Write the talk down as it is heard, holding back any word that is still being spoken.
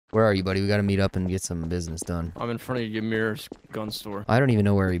Where are you, buddy? We gotta meet up and get some business done. I'm in front of Ymir's gun store. I don't even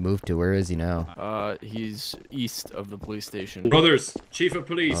know where he moved to. Where is he now? He's east of the police station. Brothers, chief of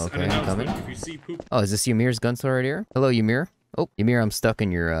police, Okay, an I'm announcement. coming. If you see poop... Oh, is this Ymir's gun store right here? Hello, Ymir. Oh, Ymir, I'm stuck in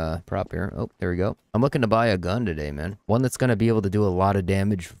your prop here. Oh, there we go. I'm looking to buy a gun today, man. One that's gonna be able to do a lot of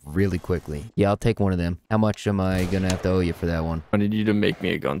damage really quickly. Yeah, I'll take one of them. How much am I gonna have to owe you for that one? I need you to make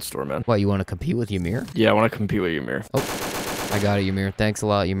me a gun store, man. What, you want to compete with Ymir? Yeah, I want to compete with Ymir. Oh, I got it, Ymir. Thanks a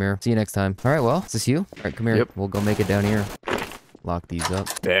lot, Ymir. See you next time. All right, well, is this you? All right, come here. Yep. We'll go make it down here. Lock these up.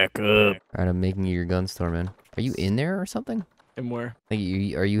 Back up. All right, I'm making you your gun store, man. Are you in there or something? And where? Like,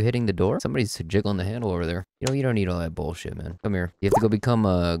 are you hitting the door? Somebody's jiggling the handle over there. You know, you don't need all that bullshit, man. Come here. You have to go become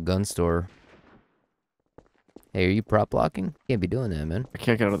a gun store. Hey, are you prop blocking? Can't be doing that, man. I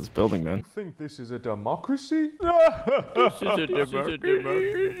can't get out of this building, man. You think this is a democracy?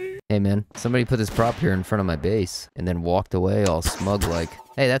 Hey, man. Somebody put this prop here in front of my base and then walked away all smug like,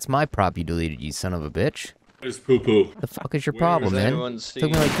 hey, that's my prop you deleted, you son of a bitch. Where's poo-poo? The fuck is your problem, man?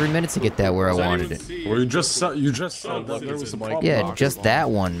 Took me like 3 minutes to get that where I wanted it. Well, you just said that there was a problem. Yeah, just that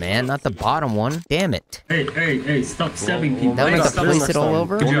one, man, not the bottom one. Damn it. Hey, stop stabbing people. That makes Stop- place it all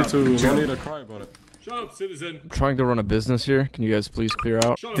over? Don't need to cry about it. Shut up, citizen. I'm trying to run a business here. Can you guys please clear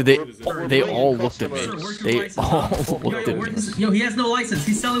out? Shut up, Did they? citizen. They all looked at me. Sir, where's your They license? all Yo, looked at me. yo, he has no license.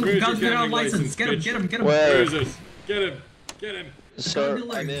 He's selling Where's your guns without a gambling license. license, Get him. Where Where? is it? Get him. Get him. Sir,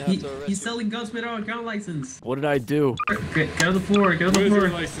 Gun I may dealer. have to arrest He's you. selling guns without a gun license. What did I do? Get on the floor. Get on the Where's your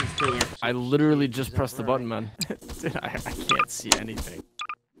floor. license, brother? I literally just pressed the button, man. Dude, I can't see anything.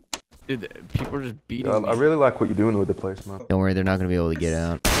 Dude, people are just beating me. I really like what you're doing with the place, man. Don't worry, they're not gonna be able to get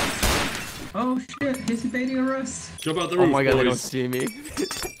out. Oh shit, he's evading arrest. Jump out the Oh roof, my god, they don't boys. see me.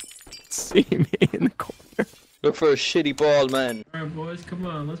 See me in the corner. Look for a shitty bald man. Alright boys, come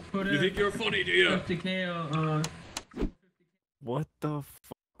on, let's put You it. think you're funny, do you? 50K, What the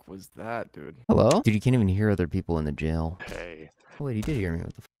fuck was that, dude? Hello? Dude, you can't even hear other people in the jail. Hey. Oh, wait, he did hear me.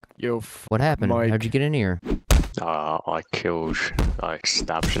 What the fuck? Yo, What happened? Mike. How'd you get in here? I killed,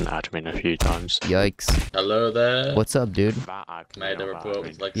 stabbed an admin a few times. Yikes. Hello there. What's up, dude? That admin, Made a report.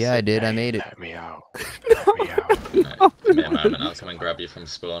 Would you like to Yeah, I sit? did. I made it. Let me out. Let me out. Right, give me a moment. I'll come and grab you from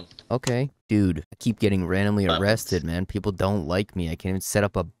spawn. Okay. Dude, I keep getting randomly That arrested, man. People don't like me. I can't even set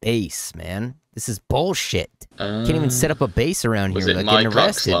up a base, man. This is bullshit. Can't even set up a base around Was here it without Mike getting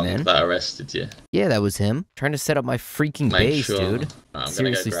arrested, Oxlong man. that arrested you? Yeah, that was him. Trying to set up my freaking Make base, sure. dude. I'm gonna go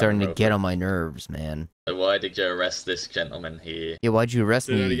Seriously grab starting him to real get quick. on my nerves, man. So why did you arrest this gentleman here? Yeah, why'd you arrest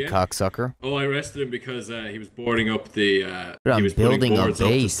Say that me, again? cocksucker? Oh, I arrested him because he was boarding up the. Dude, I'm he was putting building a boards up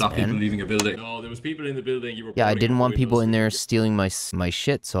to base, stop people man. leaving a building. No, there was people in the building. You were. Yeah, I boarding didn't up want people windows. in there stealing my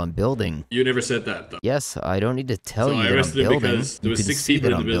shit, so I'm building. You never said that, though. Yes, I don't need to tell So you I that I'm arrested him building. because there You was can 6 see people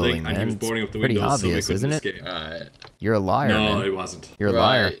that in I'm the building building, and he was man. boarding up It's the pretty windows, obvious, so we isn't couldn't it? escape. Alright. You're a liar, No, man. it wasn't. You're a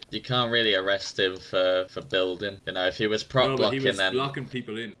liar. Right, you can't really arrest him for building. You know, if he was prop No, but he blocking, was then locking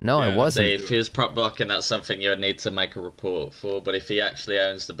people in. No, I wasn't. if he was prop blocking, that's something you would need to make a report for. But if he actually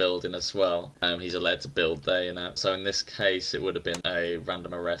owns the building as well, he's allowed to build there, you know. So in this case, it would have been a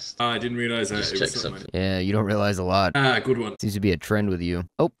random arrest. I didn't realize that Just it check was something. something. Yeah, you don't realize a lot. Ah, good one. Seems to be a trend with you.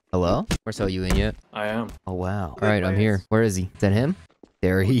 Oh, hello? Marcello, you in yet? I am. Oh, wow. All right, I'm here. Where is he? Is that him?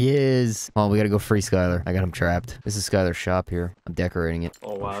 There he is. Oh, we gotta go free Skylar. I got him trapped. This is Skylar's shop here. I'm decorating it.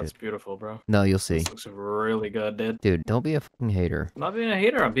 Oh wow, shit. it's beautiful, bro. No, you'll see. This looks really good, dude. Dude, don't be a fucking hater. I'm not being a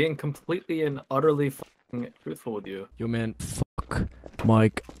hater. I'm being completely and utterly fucking truthful with you. Yo, man, fuck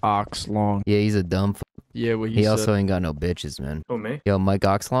Mike Oxlong. Yeah, he's a dumb f. Yeah, what you He said. also ain't got no bitches, man. Oh, me? Yo, Mike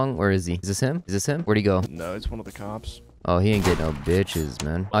Oxlong, where is he? Is this him? Is this him? Where'd he go? No, it's one of the cops. Oh, he ain't get no bitches,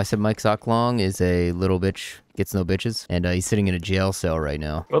 man. I said Mike Oxlong is a little bitch, gets no bitches, and he's sitting in a jail cell right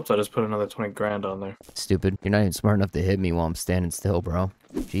now. Whoops, I just put another 20 grand on there. Stupid. You're not even smart enough to hit me while I'm standing still, bro.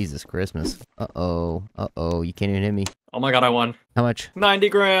 Jesus Christmas. Uh-oh. Uh-oh. You can't even hit me. Oh my god, I won. How much? 90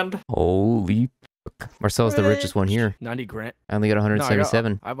 grand. Holy fuck. Marcel's the richest one here. 90 grand. I only got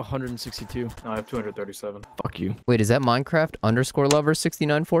 177. I have 162. No, I have 237. Fuck you. Wait, is that Minecraft underscore lover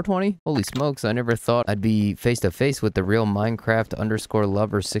 69420? Holy smokes, I never thought I'd be face to face with the real Minecraft underscore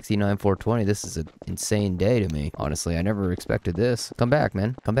lover 69420. This is an insane day to me. Honestly, I never expected this. Come back,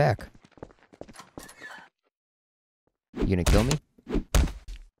 man. Come back. You gonna kill me?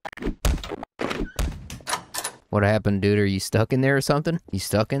 What happened, dude? Are you stuck in there or something? You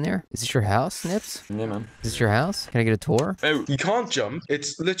stuck in there? Is this your house, Snips? Yeah, man. Is this your house? Can I get a tour? Oh, you can't jump.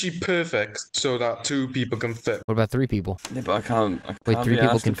 It's literally perfect so that 2 people can fit. What about 3 people? Yeah, but I can't. Wait, 3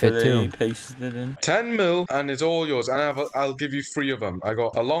 people can fit too. 10 mil and it's all yours. And I'll give you 3 of them. I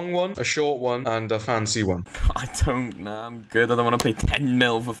got a long one, a short one, and a fancy one. I don't know. I'm good. I don't want to pay 10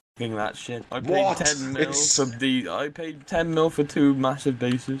 mil for f***ing that shit. I paid What? 10 mil It's- for I paid 10 mil for 2 massive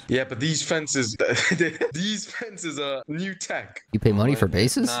bases. Yeah, but these fences, these fences are new tech. You pay money for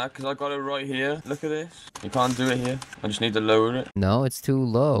bases? Nah, because I got it right here. Look at this. You can't do it here. I just need to lower it. No, it's too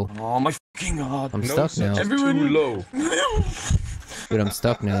low. Oh my fucking god. I'm No, stuck now. such too low. Dude, I'm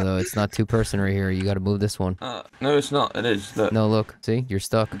stuck now though. It's not 2-person right here. You gotta move this one. No, it's not. It is. Look. No, look. See? You're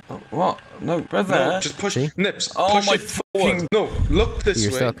stuck. Oh, what? No, brother. No, just push. See? Nips. Oh push my it forward. No, look this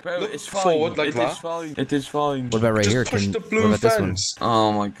You're way. stuck. Bro, Look it's fine. forward like It that. is fine. It is fine. What about right Just here? push the What blue about this one? fence.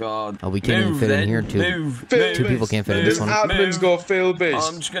 Oh my god. Oh, we can't even Move, fit in then. here. Two Move. two people can't fit in this one. Admin's go fail base.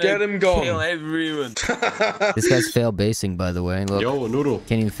 I'm just gonna Get him kill gone. everyone. This guy's fail basing, by the way. Look, Yo, Noodle,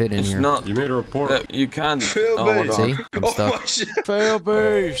 can't even fit in It's here. not. you made a report. Look, you can. Fail Oh my base. god. See? I'm Oh stuck. my shit. Fail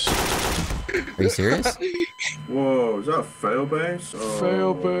base. Are you serious? Whoa, is that a fail base?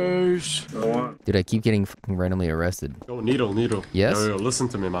 Fail base. What? Dude, I keep getting fucking randomly arrested. Yo, Needle. Yes? Yo, listen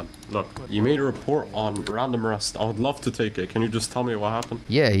to me, man. Look, you made a report on random arrest. I would love to take it. Can you just tell me what happened?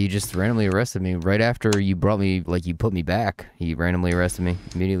 Yeah, he just randomly arrested me right after you brought me, like you put me back. He randomly arrested me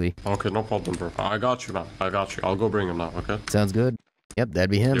immediately. Okay, no problem, bro. I got you, man. I got you. I'll go bring him now, okay? Sounds good. Yep, that'd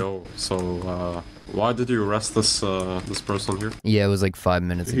be him. Yo, so, why did you arrest this person here? Yeah, it was like 5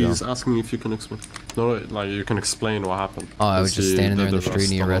 minutes ago. He's asking if you can explain. No, like, you can explain what happened. Oh, I was Because just he standing there in did the street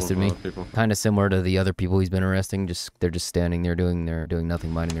and he arrest a arrested lot me. of people. Kind of similar to the other people he's been arresting. They're just standing there doing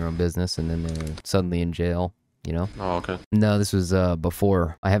nothing, minding their own business, and then they're suddenly in jail. You know? Oh, okay. No, this was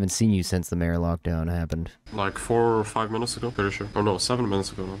before. I haven't seen you since the mayor lockdown happened. Like 4 or 5 minutes ago, pretty sure. Oh no, 7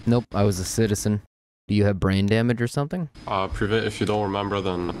 minutes ago. No. Nope, I was a citizen. Do you have brain damage or something? Privet, if you don't remember,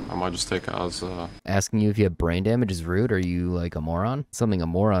 then I might just take it as Asking you if you have brain damage is rude. Are you like a moron? Something a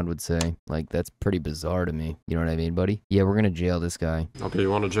moron would say. Like, that's pretty bizarre to me. You know what I mean, buddy? Yeah, we're gonna jail this guy. Okay, you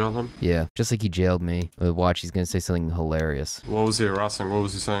want to jail him? Yeah, just like he jailed me. Watch, he's gonna say something hilarious. What was he harassing? What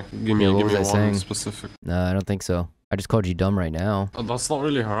was he saying? Give me what was I one saying? specific. No, I don't think so. I just called you dumb right now. That's not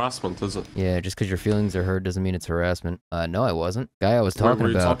really harassment, is it? Yeah, just because your feelings are hurt doesn't mean it's harassment. No, I wasn't. Guy I was talking Were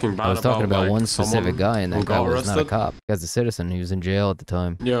you about. talking bad I was talking about like, one specific someone guy, and who that guy got was not a arrested? cop. That guy's a citizen. He was in jail at the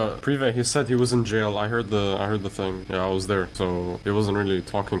time. Yeah, Privet, he said he was in jail. I heard the thing. Yeah, I was there. So he wasn't really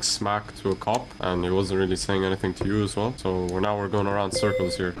talking smack to a cop, and he wasn't really saying anything to you as well. So we're going around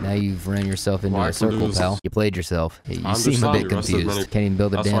circles here. Now you've ran yourself into What I a can do circle, is- pal. You played yourself. You I seem a understand bit you arrested confused. many- Can't even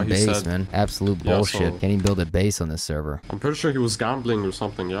build a That's damn what he base, said. man. Absolute Yeah, bullshit. so- Can't even build a base on this server. I'm pretty sure he was gambling or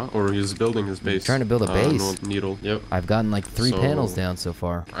something, yeah? Or he's building his base. Trying to build a base? No, Needle, yep. I've gotten like 3 So- panels down so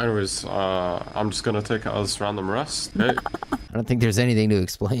far. Anyways, I'm just gonna take it as random arrest, okay? I don't think there's anything to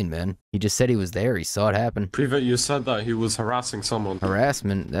explain, man. He just said he was there. He saw it happen. Privet, you said that he was harassing someone.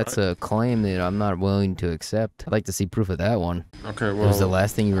 Harassment, that's a claim that I'm not willing to accept. I'd like to see proof of that one. Okay, It well... was the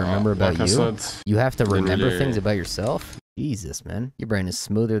last thing you remember about like you? I said, You have to didn't remember really- things about yourself? Jesus, man. Your brain is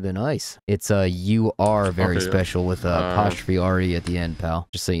smoother than ice. It's you are very Okay, yeah. special with apostrophe RE at the end, pal.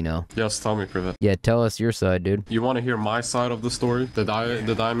 Just so you know. Yes, tell me, Privet. Yeah, tell us your side, dude. You want to hear my side of the story? Did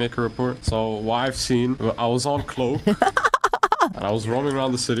I make a report? So what I've seen, I was on Cloak, and I was roaming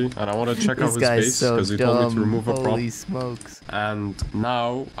around the city, and I wanted to check out This his guy's base so because he told me to dumb. remove a prop. Holy smokes. And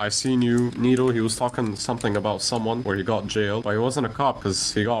now I seen you, Needle. He was talking something about someone where he got jailed, but he wasn't a cop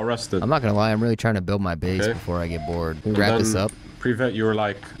because he got arrested. I'm not gonna lie, I'm really trying to build my base Okay. before I get bored. Can we And wrap this then, up? Privet, you were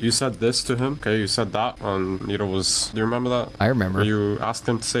like, you said this to him, okay? You said that, and Needle was. Do you remember that? I remember. Where you asked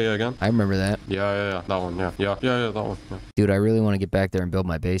him to say it again? I remember that. Yeah, that one. Yeah, that one. Yeah. Dude, I really want to get back there and build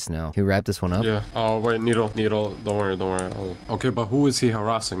my base now. Can we wrap this one up? Yeah. Oh wait, Needle. Don't worry. Okay, but who is he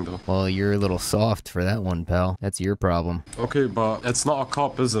harassing though? Well, you're a little soft for that one, pal. That's your problem. Okay, but it's not a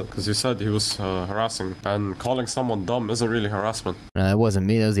cop, is it? Because you said he was harassing, and calling someone dumb isn't really harassment. No, that wasn't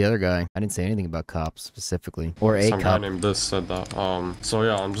me. That was the other guy. I didn't say anything about cops specifically, or a Some guy cop. named this said that. So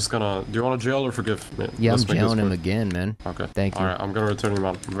yeah, I'm just gonna. Do you want to jail or forgive? Yeah, Let's I'm make this jailing him quick. again, man. Okay. Thank you. All right, I'm gonna return you,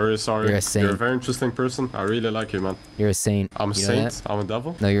 man. I'm very sorry. You're a saint. You're a very interesting person. I really like you, man. You're a saint. I'm a You know saint. that? I'm a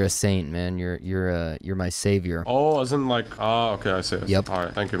devil. No, you're a saint, man. You're my savior. Oh, as in like. Ah, okay, I see. Yep. All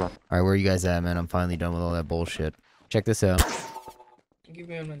right, thank you, man. All right, where are you guys at, man? I'm finally done with all that bullshit. Check this out.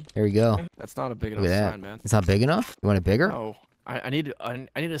 Here we go. That's not a big Look enough at that. sign, man. It's not big enough? You want it bigger? No. I need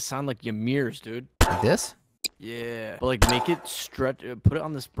to sound like Ymir's, dude. Like this? Yeah. But like make it stretch, put it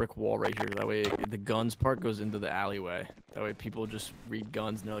on this brick wall right here. That way the guns part goes into the alleyway. That way people just read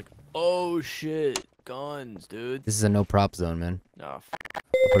guns and they're like, oh shit, guns, dude. This is a no prop zone, man. No. I'll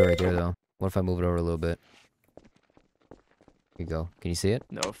put it right there, though. What if I move it over a little bit? Here you go. Can you see it?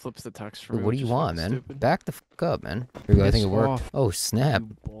 No, it flips the text for Dude, me. what do which you is want, fucking man? stupid. Back the fuck up, man. Here we go. I think it Piss worked. off. Oh, snap.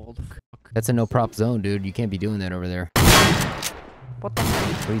 You bald cock. That's a no prop zone, dude. You can't be doing that over there. What the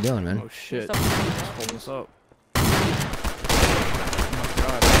fuck? What are you doing, man? Oh shit. Just hold this up. Oh my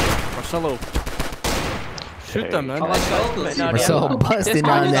god. Marcello. Shoot them, man. Marcello busting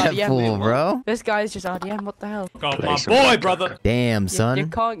on that fool, bro. This guy's just RDM, what the hell? Got my boy, brother. Damn, son. You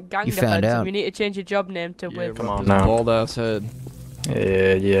can't gang You the found heads. out. We need to change your job name to with. Come on now. Bald ass head.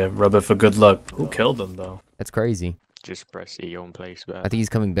 Yeah, rub it for good luck. Who killed him, though? That's crazy. Just press E on place back. I think he's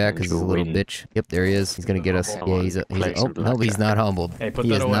coming back because he's a little Win. bitch. Yep, there he is. He's gonna get us. Yeah, he's oh, no, he's not humbled. Hey, put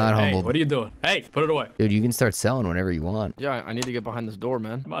He that is away. not Hey, humbled. what are you doing? Hey, put it away. Dude, you can start selling whenever you want. Yeah, I need to get behind this door,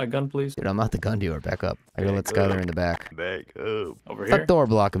 man. Buy a gun, please. Dude, I'm not the gun dealer. Back up. I gotta let Skylar in the back. Back up. Over Stop here. door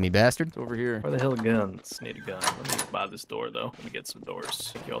blocking me, bastard. It's over here. Where the hell are guns? Need a gun. Let me buy this door, though. Let me get some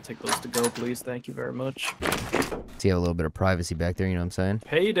doors. Can you all take those to go, please? Thank you very much. See, you have a little bit of privacy back there, you know what I'm saying?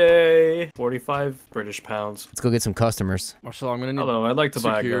 Payday! 45 British pounds. Let's go get some customers. Marcello, I'm gonna need. Hello, I'd like to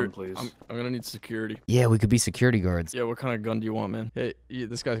buy a secure- gun, please. I'm gonna need security. Yeah, we could be security guards. Yeah, what kind of gun do you want, man? Hey,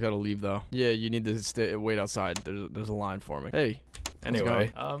 this guy's gotta leave though. Yeah, you need to wait outside. There's a line for me. Hey.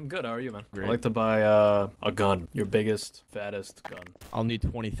 Anyway, good. How are you, man? Great. I'd like to buy a gun. Your biggest, fattest gun. I'll need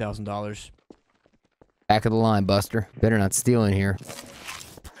 $20,000. Back of the line, Buster. Better not steal in here.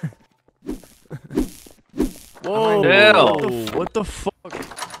 Whoa! Hell. What the fuck?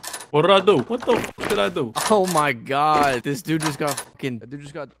 What did I do? What the fuck did I do? Oh my god! This dude just got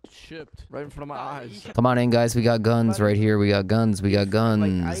shipped right in front of my eyes. Come on in, guys. We got guns right here. We got guns. We got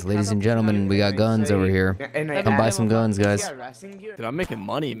guns. Ladies and gentlemen, we got guns over here. Come buy some guns, guys. Dude, I'm making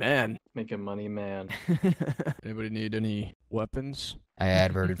money, man. Making money, man. Anybody need any weapons? I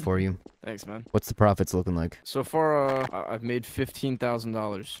adverted for you. Thanks, man. What's the profits looking like? So far, I've made $15,000.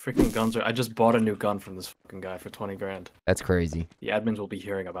 Freaking guns are. I just bought a new gun from this fucking guy for 20 grand. That's crazy. The admins will be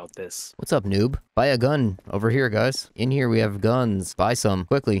hearing about this. What's up, noob? Buy a gun over here, guys. In here, we have guns. Buy some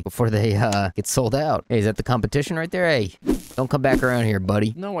quickly before they get sold out. Hey, is that the competition right there? Hey, don't come back around here,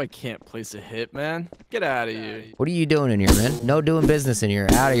 buddy. No, I can't place a hit, man. Get out of here. What are you doing in here, man? No doing business in here.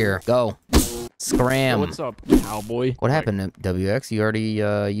 Out of here. Go. Scram. Yo, what's up, cowboy? What happened, WX? You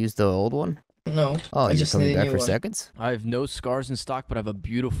already used the old one? No. Oh, I you're just coming need a back new for one. seconds? I have no scars in stock, but I have a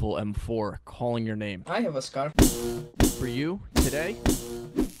beautiful M4 calling your name. I have a scar. For you, today,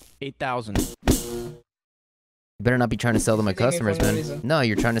 8,000. You better not be trying to sell to my Shooting me customers, for no man. reason. No,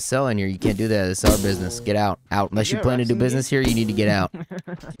 you're trying to sell in here. You can't do that. This is our business. Get out. Out. Unless you Yeah, plan to do Raxon, business here, you need to get out.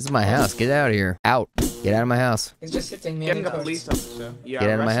 This is my house. Get out of here. Out. Get out of my house. He's just hitting me. Getting a police officer. You Get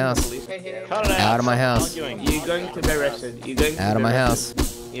out of my house. Out of my house. You're going to be arrested. You're going to Out of be my arrested.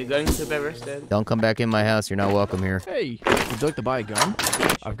 house. You're going to be arrested. Don't come back in my house. You're not welcome here. Hey, would you like to buy a gun?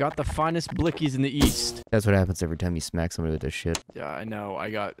 I've got the finest blickies in the East. That's what happens every time you smack somebody with this shit. Yeah, I know. I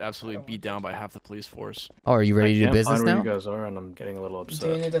got absolutely beat down by half the police force. Oh, are you ready to do Can't business find where now? you guys are, and I'm getting a little Do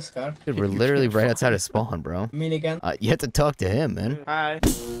you upset. need a scar? Dude, we're literally right outside of spawn, bro. Minigun? You have to talk to him, man. Hi.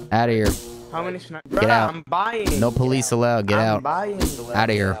 Out of here. How many snipers? Get out. I'm buying. No police allowed. Get I'm out. buying the Out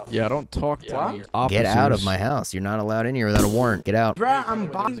of here. Yeah, don't talk to me. Get out of Officers. my house. You're not allowed in here without a warrant. Get out. Bruh, I'm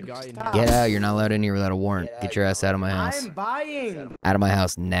buying. Get out. You're not allowed in here without a warrant. Get your ass out of my house. I'm buying. Out of my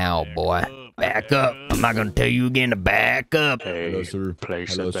house now, boy. Back up. I'm not gonna tell you again to back up. Hey, Hello, sir.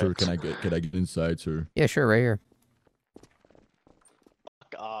 place Hello, a sir. bet. Can I get inside, sir? Yeah, sure, right here.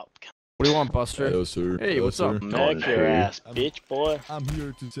 What do you want, Buster? Hello, sir. Hey, Hello, what's sir. up? Knock your ass, bitch, boy. I'm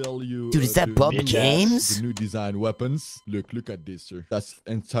here to tell you. Dude, is that to Bub look at James? The new design weapons. Look at this, sir. That's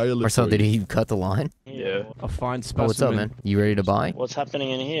entirely. Marcel, for did you. he cut the line? Yeah. A fine specimen. Oh, what's up, man? You ready to buy? What's happening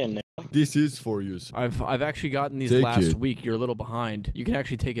in here now? This is for you, sir. I've actually gotten these Take last it. week. You're a little behind. You can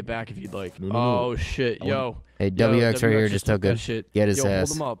actually take it back if you'd like. No, no, no. Oh shit, I yo. Hey, Yo, WX right here WX just took that it. shit. Get his Yo, ass.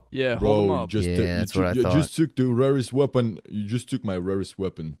 hold him up. Yeah, Bro, hold him up. just Yeah, that's what I you thought. just took the rarest weapon. You just took my rarest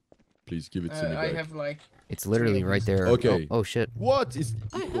weapon. Please give it to me I back. have like... It's literally right there. Okay. Oh, shit. What is?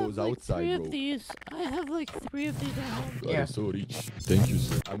 It goes outside, bro. these. I have like 3 of these at home. God, Yeah. I'm so rich. Thank you,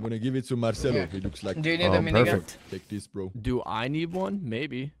 sir. I'm gonna give it to Marcelo. Yeah. He looks like. Do you need Oh, a minigun? perfect. Take this, bro. Do I need one?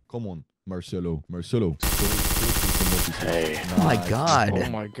 Maybe. Come on, Marcelo. Marcelo. Hey. Oh my god. Oh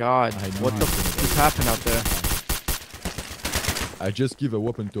my god. I What knew the you were f gonna just happened out there? I just give a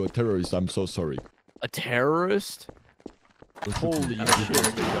weapon to a terrorist. I'm so sorry. A terrorist? Holy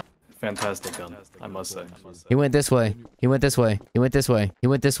shit. Fantastic gun, I must say. He went this way. He went this way. He went this way. He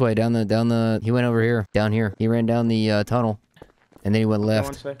went this way. Down the. He went over here. Down here. He ran down the tunnel, and then he went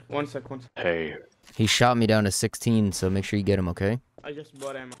left. One sec. Hey. He shot me down to 16. So make sure you get him, okay? I just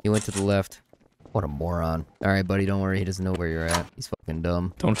bought ammo. He went to the left. What a moron. All right, buddy. Don't worry. He doesn't know where you're at. He's fucking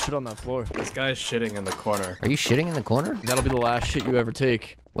dumb. Don't shit on that floor. This guy's shitting in the corner. Are you shitting in the corner? That'll be the last shit you ever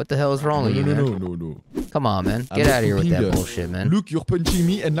take. What the hell is wrong with you, man? No. Come on, man. I'm Get not out of here with that punching. bullshit, man. Look, you're punching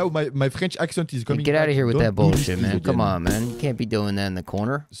me, and now my French accent is coming. Get out of here with Don't that do this, bullshit, please, man. Come again. on, man. You can't be doing that in the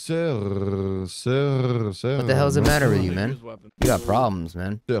corner. Sir. What the hell's the matter with you, man? You got problems,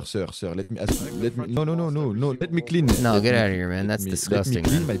 man. Sir. Let me ask you. No. Let me clean. No, get out of here, man. That's disgusting, Let me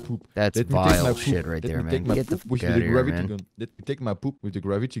clean man. my poop. That's Let me take my vile poop. shit right Let there, me take man. my Get the poop with fuck out the of here, gravity man. gun. Let me take my poop with the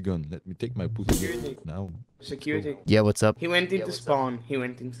gravity gun. Let me take my poop now. Security. Yeah, what's up? He went into spawn. He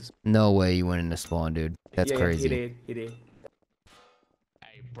went into spawn. No way you went into spawn, dude. That's Yeah, crazy. He did.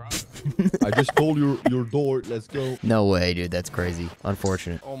 I just stole your door. Let's go. No way, dude. That's crazy.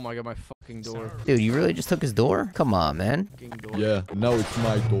 Unfortunate. Oh my god, my fucking door. Dude, you really just took his door? Come on, man. Yeah, now it's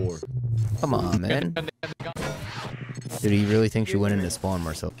my door. Come on, man. Dude, he really thinks you went into spawn,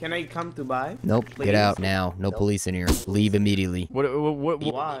 Marcel. Can I come to buy? Nope. Please? Get out now. No police in here. Leave immediately. What?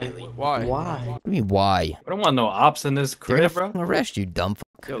 Why? What do you mean, why? I don't want no ops in this They're gonna crib, bro. fucking arrest you, dumb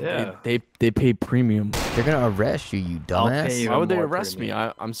fuck. Yeah. They pay premium. They're gonna arrest you, you I'll pay dumbass. you. Why would they more arrest me?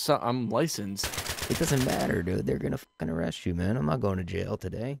 premium. I'm licensed. It doesn't matter, dude. They're gonna fucking arrest you, man. I'm not going to jail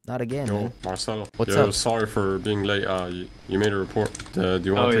today. Not again, Yo, man. Marcello. What's Yo, up? sorry for being late. You made a report. Do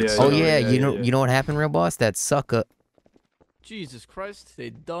you want to take yeah, Oh some? yeah, yeah, you know what happened, real boss? That sucker. Jesus Christ, they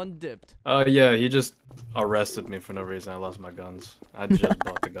done dipped. Yeah, he just arrested me for no reason. I lost my guns. I just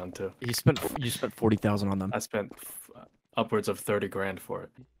bought the gun too. You spent 40,000 on them. I spent upwards of 30 grand for it.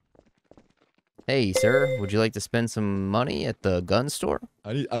 Hey, sir, would you like to spend some money at the gun store?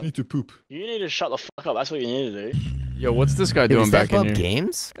 I need to poop. You need to shut the fuck up. That's what you need to do. Yo, what's this guy Dude, doing is that back in Bub here?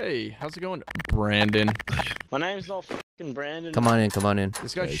 Games? Hey, how's it going, Brandon? My name's not fucking Brandon. Come on in, come on in.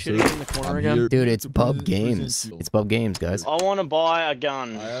 This guy's Okay, shitting sir, in the corner I'm again. here Dude, it's to Bub present Games. you. It's Bub Games, guys. I want to buy a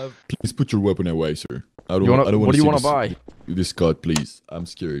gun. Please put your weapon away, sir. I don't. What I don't do you want want to buy? This card, please. I'm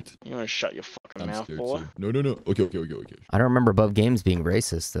scared. You want to shut your fucking I'm mouth, scared, boy? sir. No. Okay. I don't remember Bub Games being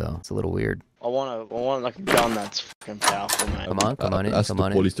racist, though. It's a little weird. I want like a gun that's fucking powerful, mate. Come on in, Ask come the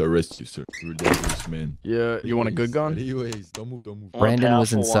on in. police to arrest you, sir. You're a dangerous man. Yeah, you want a good gun? Anyways, don't move. I want a Brandon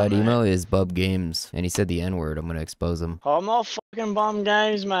was powerful inside one, emo mate. is Bub Games, and he said the N-word. I'm gonna expose him. I'm not fucking bum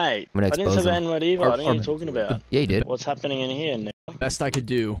games, mate. I'm gonna I didn't expose say the him. N-word either. I don't know what you're talking about. Yeah, he did. What's happening in here now? Best I could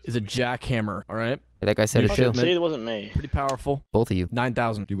do is a jackhammer. All right, That guy said it too. See, it wasn't me. pretty powerful. Both of you.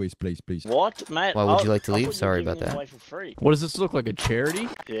 9,000. Anyways, please. What, mate? Why would you like to I leave? thought you were Sorry giving about them that. away for free. What does this look like? A charity?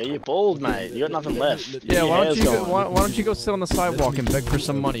 Yeah, you're bald, mate. You got nothing left. Yeah, Your why don't hair's you go, gone. why don't you go sit on the sidewalk and beg for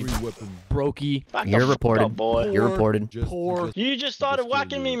some money, brokey? Back the You're fuck reported. up, boy. You're reported. Poor. You just started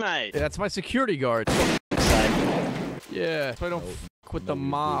whacking me, mate. That's my security guard. Same. Yeah, so I don't fuck with the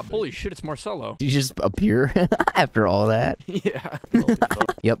mob. Holy shit, it's Marcello. Did you just appear after all that? Yeah.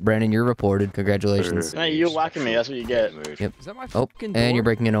 Yep, Brandon, you're reported. Congratulations. Mate, you're whacking me. That's what you get. Yep. Is that my Oh, fucking door? and you're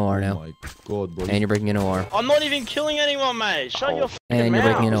breaking in OR Oh now. my god, bro. And you're breaking in OR. I'm not even killing anyone, mate. Shut your fucking And you're mouth.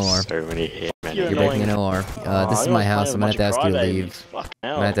 breaking in OR. So many hitmen. You're You're breaking in annoying. OR. This is you're my playing house. with I'm gonna have to ask you to leave. Fucking I'm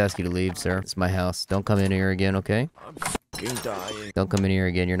hell. gonna have to ask you to leave, sir. It's my house. Don't come in here again, okay? I'm fucking dying. Don't come in here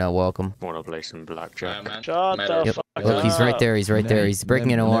again. You're not welcome. Wanna play some blackjack? man. Shut Metal. the Yep. fuck Look, he's right up. there. He's right there. He's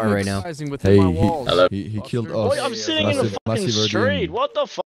breaking in OR right now. Within my Hey, walls. Hello. he killed Buster. us. Boy, I'm sitting in the Massive- fucking massive street. RDM. What the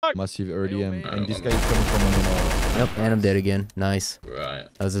fuck? Massive RDM, and this guy is coming from an Yep, and I'm dead again. Nice. Right.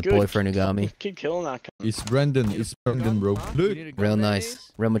 That was his Good. boyfriend who got me. Keep killing that. It's Brandon, bro. Look. Real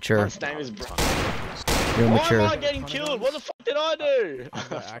nice. Real mature. His name is. Real Why mature. am I getting killed? What the fuck did I do? I've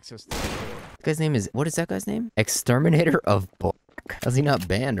got access to the door. That guy's name is, what is that guy's name? Exterminator of Bark. How's he not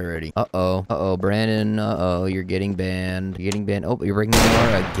banned already? Uh-oh. Uh-oh, Brandon. Uh-oh, you're getting banned. You're getting banned. Oh, you're breaking the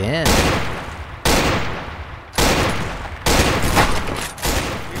door again.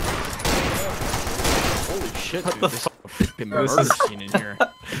 Holy shit, dude. This is a fucking murder scene in here.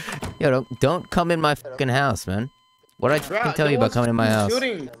 Yo, don't come in my fucking house, man. What I can tell you about coming in my house?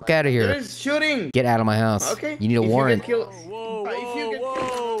 Shooting. Get out of There here. is shooting. Get out of my house. Okay. You need a If warrant. You get killed, Whoa, if you get whoa,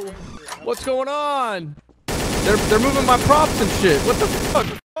 whoa. What's going on? They're moving my props and shit. What the fuck?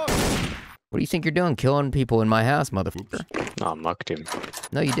 What do you think you're doing? Killing people in my house, motherfucker. I mugged him.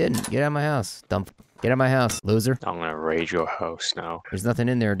 No, you didn't. Get out of my house, dumb fuck. Get out of my house, loser. I'm gonna raid your house now. There's nothing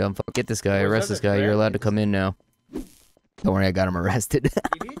in there, dumb fuck. Get this guy. Was Arrest that this a guy. You're threat? allowed to come in now. Don't worry, I got him arrested.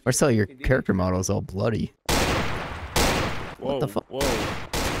 Marcel, your character model is all bloody. Whoa, the fuck? Whoa.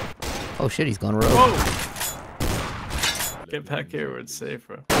 Oh shit, he's gone rogue. Whoa. Get back here where it's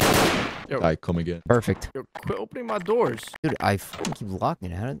safer. I come again. Perfect. Yo, quit opening my doors. Dude, I fucking keep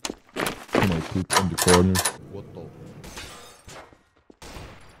locking it. How did... Come on, poop on the corner. What the?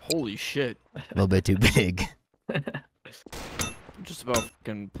 Holy shit. A little bit too big. I'm just about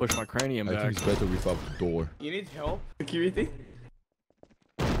fucking push my cranium I back. think it's better without the door. You need help? Security?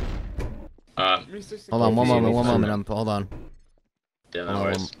 Hold on, one moment. Hold on. Yeah, no Hold on,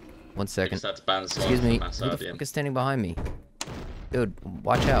 worries. one You second. just had to ban someone Excuse me. from mass Who the RDM. fuck is standing behind me? Dude,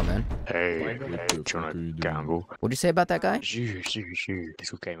 watch out, man. Hey, do you wanna gamble? What'd you say about that guy? You.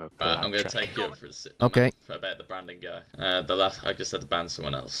 Little game of Right, I'm gonna blackjack. take you up for a sit. Okay. For about the branding guy. The last I just had to ban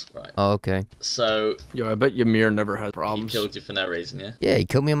someone else. Right. Oh, okay. So Yo, I bet Ymir never had he problems. killed you for no reason, yeah? Yeah, he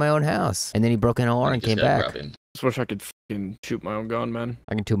killed me in my own house. And then he broke in a horn and Just came go back. grab him. Just wish I could fucking shoot my own gun, man.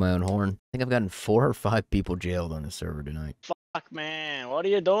 I can toot my own horn. I think I've gotten 4 or 5 people jailed on the server tonight. Fuck, man. What are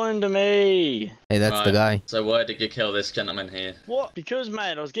you doing to me? Hey, that's the Right. guy. So why did you kill this gentleman here? What? Because,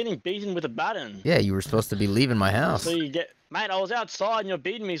 mate, I was getting beaten with a baton. Yeah, you were supposed to be leaving my house. So you get... Mate, I was outside and you're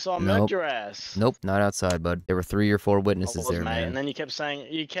beating me, so I Nope. murked your ass. Nope, not outside, bud. There were 3 or 4 I witnesses was, there, mate, man. and then you kept saying...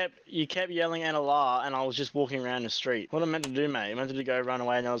 You kept yelling NLR, and I was just walking around the street. What am I meant to do, mate? I meant to go run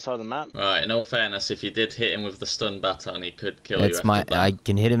away on the other side of the map? Right, in all fairness, if you did hit him with the stun baton, he could kill you. That's after my. that. I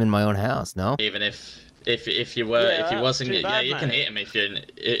can hit him in my own house. No. Even if you were Yeah, if he that's wasn't too yeah bad, you can mate. hit him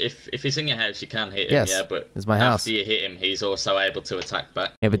if he's in your house you can hit him, Yes, yeah, but it's my house. after you hit him he's also able to attack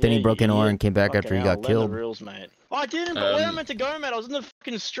back. Yeah, but then he broke in yeah, or and came back after Fucking he hell, got learn killed. The rules, mate. I didn't, but where am I Um, meant to go, mate? I was in the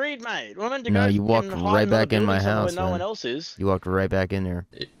fucking street, mate. Where am I meant to No, go? you walked fucking hide right another back in my building somewhere house, where no one man. else is. You walked right back in there.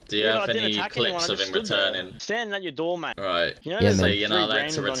 Do you Yeah, have I didn't any attack anyone, clips I of just him stood there, returning? standing at your door, mate. Right. You know, Yeah, there's man. like So you're not three allowed to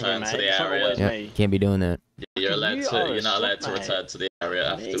randoms on here, return to mate. the It's not area. always Yeah, me. can't be doing that. You're allowed You to are you're a not allowed to slut, mate. return to the area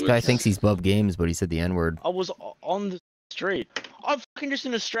This afterwards. guy thinks he's Bub Games, but he said the N word. I was on the street. I'm fucking just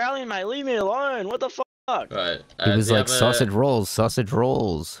an Australian, mate. Leave me alone. What the fuck? Right. He was do you like have a sausage rolls, sausage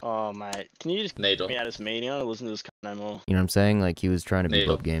rolls. Oh, mate. Can you just needle? get me out of this meeting? I don't listen to this no more. You know what I'm saying? Like he was trying to be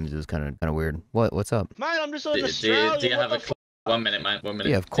Needle. Bub Games. It was kind of weird. What's up? Mate, I'm just an Do Australian. you have a what the clip? 1 minute, mate. 1 minute.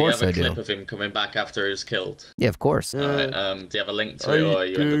 Yeah, of course do you I have a clip do. of him coming back after he was killed? Yeah, of course. Alright, do you have a link to it, or are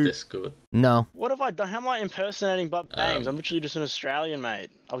you in the Discord? No. What have I done? How am I impersonating Bob Games? Um, I'm literally just an Australian, mate.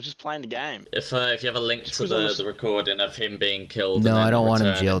 I was just playing the game. If you have a link to because I was- the recording of him being killed. No, and then I don't want him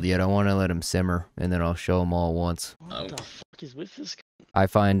returning. jailed yet. I want to let him simmer, and then I'll show him all at once. What the fuck is with this guy? I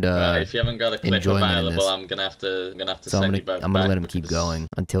find Right, if you haven't got a clip enjoyment in available, this. I'm gonna have to So send you both I'm gonna back let him keep because- going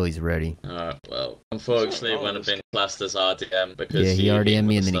until he's ready. Alright, well, unfortunately, it wouldn't have been classed as RDM because Yeah, he you hit RDM'd him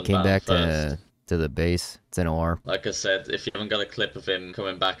me, with and a then he stun came back ban first. to the base. It's an OR. Like I said, if you haven't got a clip of him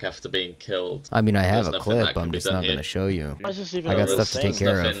coming back after being killed, I mean, I have there's a nothing clip. that can I'm be just done not here. gonna show you. Why is this even I got a stuff to thing? take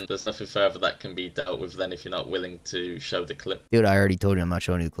care of. There's nothing further that can be dealt with then if you're not willing to show the clip. Dude, I already told you I'm not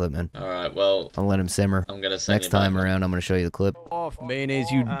showing you the clip, man. Alright, well, I'll let him simmer. I'm gonna send Next you back. time around, I'm gonna show you the clip. Off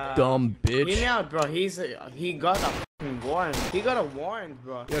mayonnaise, you dumb bitch. Hear me out, bro. He got a fucking warrant. He got a warrant,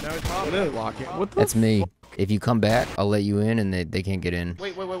 bro. Yeah, now it's blocking. What the That's me. If you come back, I'll let you in, and they can't get in.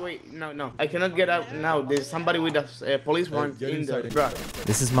 Wait. No. I cannot get out now. There's somebody with a police warrant get in there, inside. bro.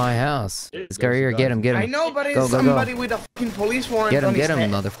 This is my house. This guy right here, get him, get him. I know, but it's Go, go, go. somebody with a fucking police warrant Get him, on his get him,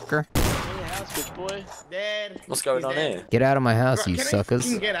 head. motherfucker. Good boy. Dad. What's going on here? Get out of my house, Bro, you can I suckers.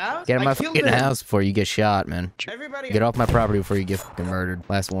 fucking get out? Get out of my I killed fucking him. house before you get shot, man. Everybody. Get off my property before you get fucking murdered.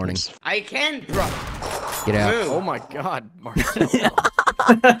 Last warning. I can't, bro. Get out. Move. Oh my god, Marcello.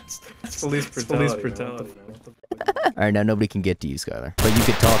 Police brutality. Alright, now nobody can get to you, Skylar. But you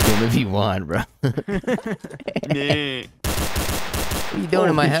can talk to him if you want, bro. What are you doing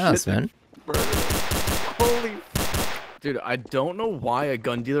in my house, man? Holy. Dude, I don't know why a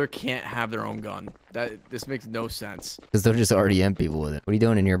gun dealer can't have their own gun. This makes no sense. Because they'll just RDM people with it. What are you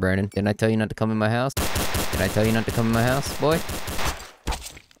doing in here, Brandon? Didn't I tell you not to come in my house? Did I tell you not to come in my house, boy?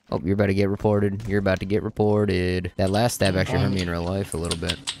 Oh, you're about to get reported. You're about to get reported. That last stab actually hurt me in real life a little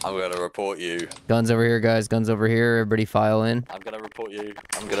bit. I'm gonna report you. Guns over here, guys. Guns over here. Everybody file in. I'm gonna report you.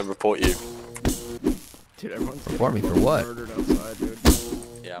 I'm gonna report you. Dude, everyone's Report me getting for what? murdered outside, dude.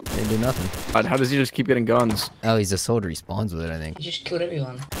 Yeah. Didn't do nothing. God, how does he just keep getting guns? Oh, he's a soldier. He spawns with it, I think. You just killed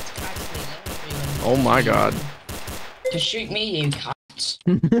everyone. Oh my god. Just shoot me, you cunts.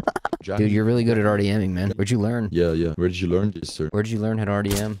 Dude, you're really good at RDMing, man. Where'd you learn? Yeah. Where did you learn this, sir? Where'd you learn how to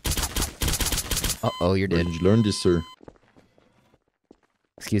RDM? Uh-oh, you're Where dead. did you learn this, sir?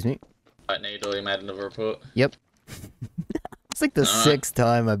 Excuse me? Right, Needle, you made another report. Yep. It's like the Alright. 6th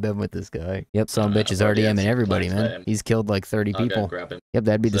time I've been with this guy. Yep, son Alright, bitch is I've already had RDMing some everybody, plans for man. him. He's killed like 30 I'll go people. grab him. Yep,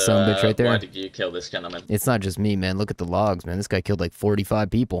 that'd be the son bitch right Why there. did you kill this gentleman? It's not just me, man. Look at the logs, man. This guy killed like 45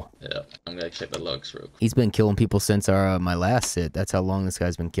 people. Yeah, I'm gonna check the logs real quick. He's been killing people since my last sit. That's how long this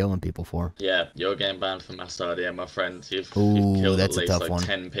guy's been killing people for. Yeah, you're getting banned from Mass RDM, my friend. You've Ooh, killed that's at a least tough like one.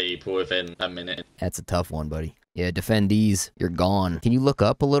 10 people within a minute. That's a tough one, buddy. Yeah, defendees, you're gone. Can you look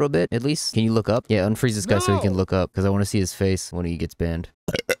up a little bit, at least? Can you look up? Yeah, unfreeze this guy so he can look up, because I want to see his face when he gets banned.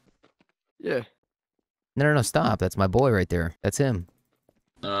 Yeah. No, stop. That's my boy right there. That's him.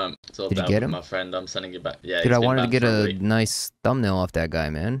 It's all Did you down get with him? my friend. I'm sending you back. Yeah, Dude, he's I been wanted to banned get for a week. nice thumbnail off that guy,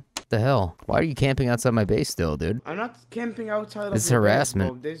 man. the hell? Why are you camping outside my base still, dude? I'm not camping outside This is of your base,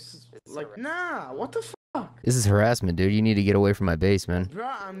 harassment. bro. This like nah. What the fuck? This is harassment, dude. You need to get away from my base, man. Bro,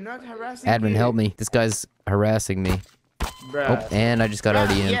 I'm not harassing Admin, you. help me. This guy's harassing me. Bruh. Oh, and I just got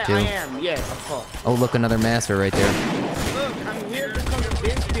RDM yeah, too. I am. Yes, of course. Oh, look, another master right there. Look, I'm here because of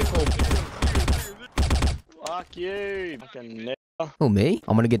these people. Fuck you. Fucking nigga. Oh, me?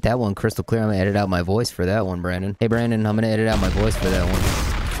 I'm gonna get that one crystal clear. I'm gonna edit out my voice for that one, Brandon. Hey, Brandon, I'm gonna edit out my voice for that one.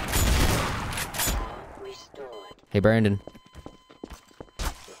 Hey, Brandon.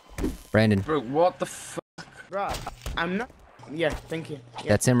 Brandon. Bro, what the fuck? Bro, I'm not. Yeah, thank you. Yeah.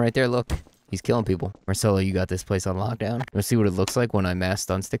 That's him right there, look. He's killing people. Marcello, you got this place on lockdown. Wanna see what it looks like when I mass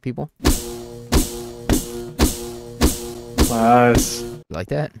stun stick people? Nice. You like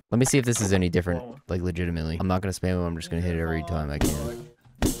that? Let me see if this is any different, like legitimately. I'm not gonna spam him, I'm just gonna hit it every time I can.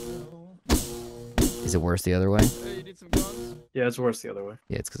 Is it worse the other way? Yeah, it's worse the other way.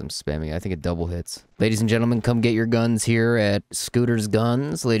 Yeah, it's because I'm spamming. I think it double hits. Ladies and gentlemen, come get your guns here at Scooter's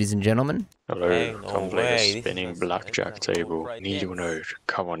Guns, ladies and gentlemen. Hello, come play the spinning blackjack table. Needle node.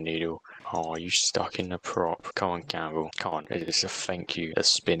 Come on, Needle. Oh, you stuck in the prop. Come on, Campbell. Come on, it's a thank you. A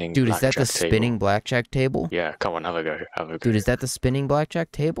spinning Dude, is that blackjack the table. spinning blackjack table? Yeah, come on, have a go. Have a go. Dude, is that the spinning blackjack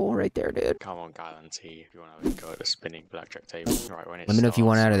table right there, dude? Come on, guarantee if you want to have a go at the spinning blackjack table. Right, when it Let me know if you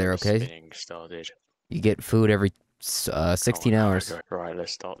want out of there, okay? Spinning started. You get food every 16 hours. Right,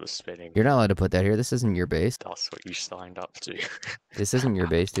 let's start the spinning. You're not allowed to put that here. This isn't your base. That's what you signed up to. This isn't your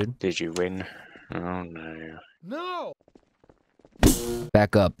base, dude. Did you win? Oh no. No.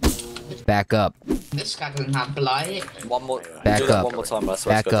 Back up. Back up. This guy doesn't have blight. One more. Back do that up. one more time. I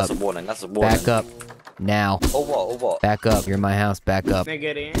swear to Back God, up. That's a warning. That's a warning. Back up. Now. Or what? Or what? Back up. You're in my house. Back up. Can I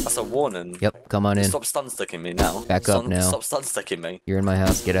get in? That's a warning. Yep. Come on in. Stop stun sticking me now. Back up now. Stop stun sticking me. You're in my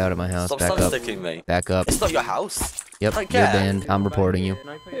house. Get out of my house. Stop Back stun up. sticking me. Back up. It's not your house. Yep. I don't You're care. banned. I'm reporting you.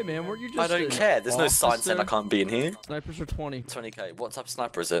 Hey man, weren't you just I don't care. There's no sign saying I can't be in here. Snipers are 20. 20k. What type of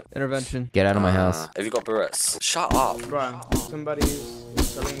sniper is it? Intervention. Get out of my house. Have you got barrettes? Shut up. Bro, somebody is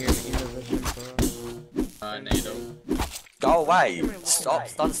selling your intervention for us. Needle. Go away. Stop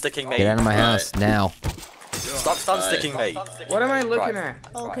stun sticking me. Get out of my house now. Stop stun sticking me. What am I looking at?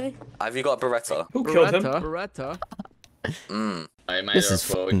 Okay. Have you got a Beretta? Who killed him? Beretta. This is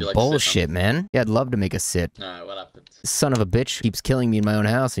fucking bullshit, man. Yeah, I'd love to make a sit. Alright, what happened? Son of a bitch keeps killing me in my own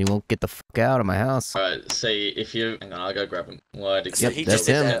house and he won't get the fuck out of my house. Alright, see, if you... Hang on, I'll go grab him. Why did Yep, that's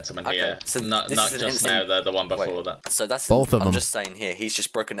him. Here. So not this not is just an now, the one before that. So that's Both of them. I'm just saying here, he's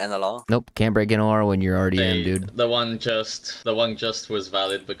just broken NLR. Nope, can't break NLR when you're RDM, dude. The one just was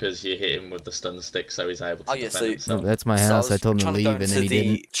valid because you hit him with the stun stick, so he's able to defend himself. No, that's my house. I told him to leave and then he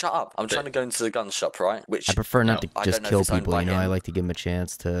didn't. Shut up. I'm trying to go into the gun shop, right? Which I prefer not to I just don't know if kill it's owned people, by you know. I him. like to give him a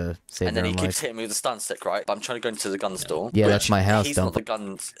chance to save And their then he own keeps life. hitting me with the stun stick, right? But I'm trying to go into the gun store. Yeah, which that's my house, He's don't not the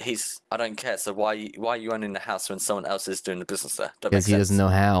guns. I don't care. So why are you owning the house when someone else is doing the business there? Don't Because make he sense. doesn't know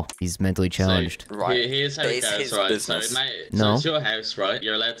how. He's mentally challenged. Right. Here's how But it it's goes, his right? business. No. So it's your house, right?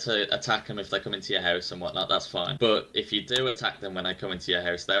 You're allowed to attack them if they come into your house and whatnot, that's fine. But if you do attack them when they come into your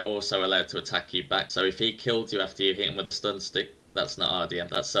house, they're also allowed to attack you back. So if he killed you after you hit him with a stun stick, that's not RDM,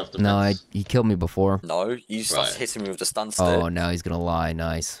 that's self-defense. No, he killed me before. No, you started hitting me with the stun stick. Oh, now he's gonna lie.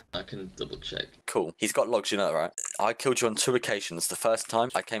 Nice. I can double check. Cool. He's got logs, you know, right? I killed you on 2 occasions. The first time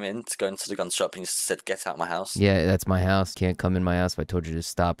I came in to go into the gun shop and you said, get out my house. Yeah, that's my house. Can't come in my house if I told you to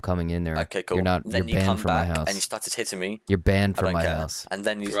stop coming in there. Okay, cool. You're not. Then You're you come banned from my back house. and you started hitting me. You're banned I from don't my care. house. And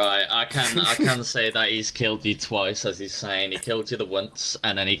then you... Right, I can say that he's killed you twice, as he's saying. He killed you the once,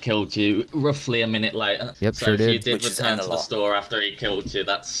 and then he killed you roughly a minute later. Yep, so sure if you did. did Which is return to the NLR. store after he killed you,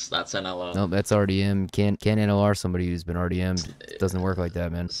 that's NLR. Nope, that's RDM. Can't NLR somebody who's been RDM'd. It doesn't work like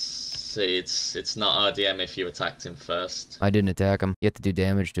that, man. See, it's not RDM if you attacked him first. I didn't attack him. You have to do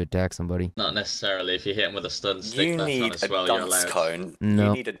damage to attack somebody. Not necessarily. If you hit him with a stun stick, You that's need on as a well, you're dunce allowed. cone. No,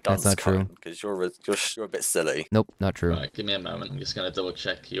 you need a that's dunce not true. cone because you're a bit silly. Nope, not true. Right, give me a moment. I'm just gonna double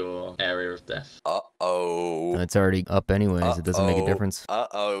check your area of death. Uh-oh. It's already up anyways. It doesn't make a difference.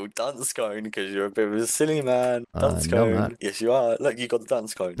 Uh-oh, dance cone, because you're a bit of a silly man. Dance no, I'm cone. not. Yes, you are. Look, you got the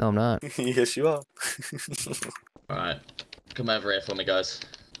dance cone. No, I'm not. Yes, you are. Alright, come over here for me, guys.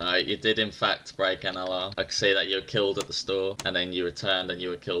 Alright, you did in fact break NLR. I can see that you were killed at the store, and then you returned and you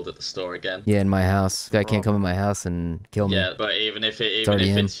were killed at the store again. Yeah, in my house. This guy can't come in my house and kill me. Yeah, but even if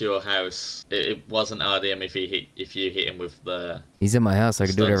RDM. it's your house, it wasn't RDM if you hit him with the He's in my house. I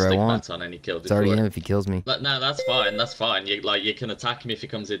can do whatever I Stun stick want. baton and he killed It's you already for him it. if he kills me. But no, that's fine. That's fine. You can attack him if he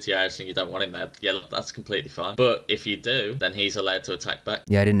comes into your house and you don't want him there. Yeah, that's completely fine. But if you do, then he's allowed to attack back.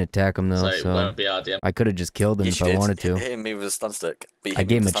 Yeah, I didn't attack him though, So it so won't be RDM. I could have just killed him You if I should wanted to. hit me with a stun stick. I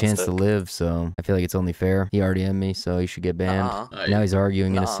gave him a chance to live, so I feel like it's only fair. He RDM'd me, so he should get banned. Now he's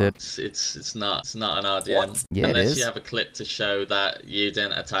arguing in a sip. It's not an RDM. Yeah, it Unless is. you have a clip to show that you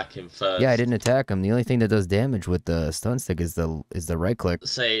didn't attack him first. Yeah, I didn't attack him. The only thing that does damage with the stun stick is the right click.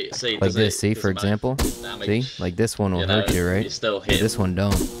 See, Like this, see, for example? See? Like this one will hurt you, right? You're still But hitting. this one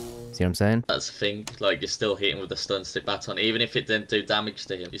don't. See what I'm saying? That's the thing, like, you're still hitting with the stun stick baton. Even if it didn't do damage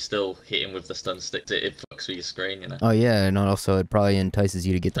to him, you're still hitting with the stun stick. It fucks with your screen, you know? Oh yeah, and also it probably entices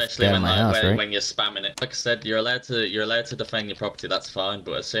you to get the fuck Especially out when, of my like, house, right? when you're spamming it. Like I said, you're allowed to defend your property, that's fine,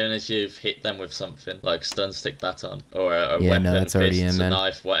 but as soon as you've hit them with something, like stun stick baton, or a Yeah, weapon, no, that's already fists, in, a man.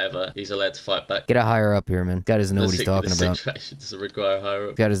 knife, whatever, he's allowed to fight back. Get a higher up here, man. Guy doesn't know what he's talking the about. situation doesn't require higher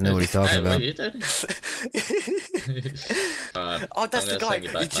up. Guy doesn't know what he's talking Hey, about. What are you doing? Alright, Oh, that's I'm the gonna guy. send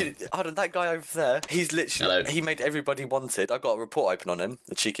you back, man. Hold on, that guy over there. He's literally. Hello. He made everybody wanted. I got a report open on him.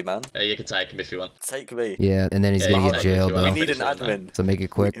 The cheeky man. You can take him if you want. Take me. Yeah, and then he's Yeah, gonna you get can take him if jailed you want. though. We need an Finish it, man. admin. So make it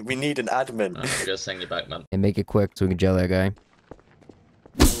quick. We need an admin. I'm gonna send you back, man. And make it quick so we can jail that guy.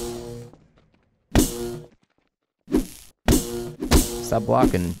 Stop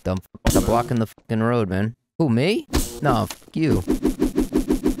blocking, dumb. Stop blocking the fucking road, man. Who, me? No, fuck you.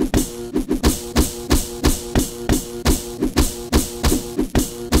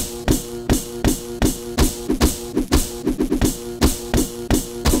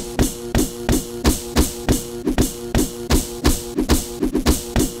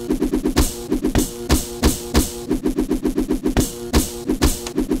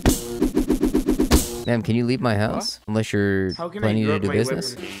 Ma'am, can you leave my house? Unless you're How can I planning to drop do my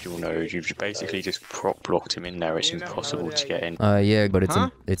business? You'll know, you've basically just prop blocked him in there. It's impossible to get in. Yeah, but it's Huh?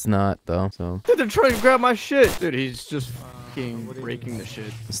 it's not though. So Dude, they're trying to grab my shit. Dude, he's just fucking breaking the shit.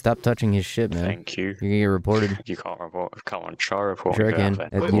 stop touching his shit, man. Thank you. You're gonna get reported. You can't report. Come on, try report. Sure I me can. then.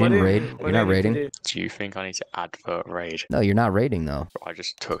 You didn't raid. You're not raiding. Do you think I need to advert raid? No, you're not raiding though. I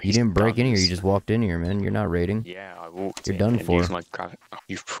just took. You his didn't break in here. guns. You just walked in here, man. You're not raiding. Yeah, I walked. You're in done and for. used my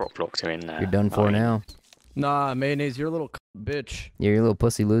You've prop blocked him in there. You're done for I mean, now. Nah, Mayonase, you're a little bitch. You're a little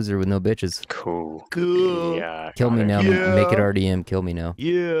pussy loser with no bitches. Cool. Cool. Yeah. Kill me now. Yeah. Make it RDM. Kill me now.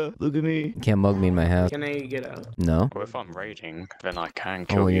 Yeah, look at me. You can't mug me in my house. Can I get out? No. Well, if I'm raiding, then I can Oh,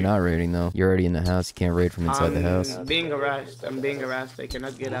 kill well, you. you're not raiding though. You're already in the house. You can't raid from inside the house. I'm being harassed. I'm being harassed. I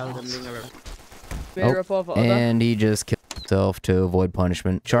cannot get out. I'm being harassed. Oh, and he just killed himself to avoid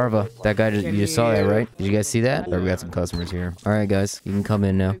punishment. Charva, that guy, you just saw that, right? Did you guys see that? Or we got some customers here. All right, guys, you can come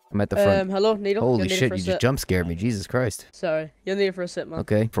in now. I'm at the front. Hello, Needle. Holy You're needed shit, for a you sip. just jump scared me. Jesus Christ. Sorry, you're needed for a sip, man.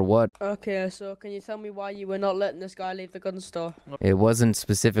 Okay, for what? Okay, so can you tell me why you were not letting this guy leave the gun store? It wasn't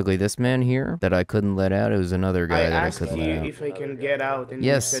specifically this man here that I couldn't let out. It was another guy that I asked couldn't you let out. if I can get out, and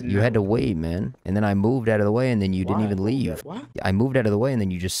Yes, you said you no. had to wait, man. And then I moved out of the way, and then you didn't even leave. What? I moved out of the way, and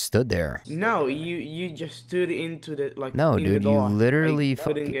then you just stood there. No, you just stood into the like. No, in the dude, you door. literally I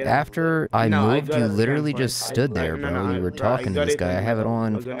couldn't fucking get out. after I No, I moved, got you it literally gunpoint. just stood there, No, bro. no, You were bro, I talking to got this it guy. I in have it the-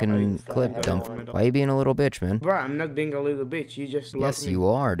 on I got it fucking in the- clip, I got dumb. it in the- Why you being a little bitch, man? Bro, I'm not being a little bitch. You just love Yes, me. you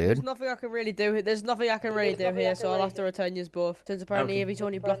are, There's dude. nothing I can really do. There's nothing I can really do here, so I'll have to return you both. Since apparently Okay. if he's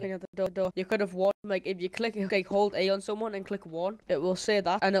only blocking at the door, you could have warned. Like if you click, like hold A on someone and click 1, it will say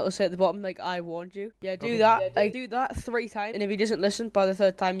that, and it will say at the bottom like I warned you. Yeah, do that. Like do that 3 times, and if he doesn't listen, by the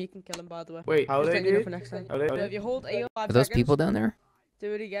 3rd time you can kill him. By the way. Wait, how Just they let me know do for it? next time. How they So do if you hold A on 5 Are those seconds, people down there?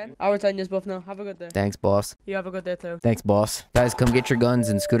 do it again. I'll return you both now. Have a good day. Thanks, boss. You have a good day too. Thanks, boss. Guys, come get your guns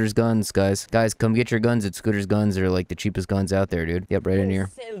and Scooter's guns, guys. Guys, come get your guns at Scooter's guns. They're like the cheapest guns out there, dude. Yep, right in here.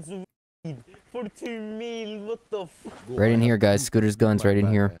 For 2 mil, what the fuck? Right in here, guys. Scooter's guns right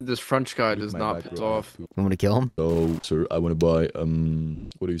in here. This French guy does not piss off. You want me to kill him? Oh, sir, I want to buy,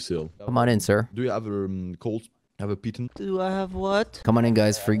 what do you sell? Come on in, sir. Do you have a Colt? Have a Piton? Do I have what? Come on in,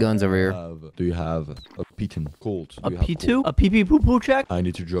 guys. Free guns over here. Do you have a Piton? Colt? A Do you have P2? Colt? A PP poo poo check? I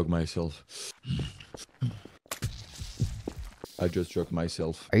need to drug myself. I just drugged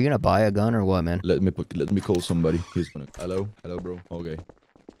myself. Are you gonna buy a gun or what, man? Let me call somebody. He's gonna. Hello, bro. Okay.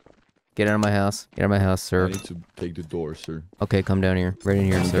 Get out of my house. Get out of my house, I sir. need to take the door, sir. Okay, come down here. Right in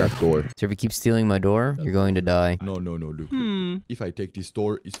here, sir. That door. So if you keep stealing my door, you're going to die. No, look. If I take this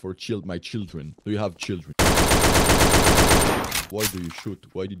door, it's for my children. Do you have children? Why do you shoot?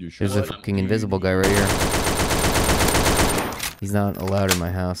 Why did you shoot? There's a fucking invisible guy right here. He's not allowed in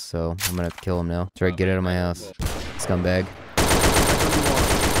my house, so I'm gonna have to kill him now. That's right, get out of my house. Scumbag.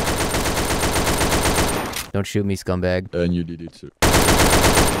 Don't shoot me, scumbag. And you did it, sir.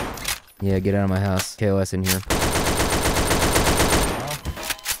 Yeah, get out of my house. KOS in here.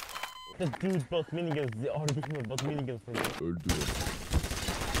 the dude bought miniguns. The other dude bought miniguns from me.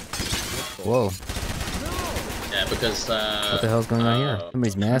 Whoa. Yeah, because What the hell's going on here?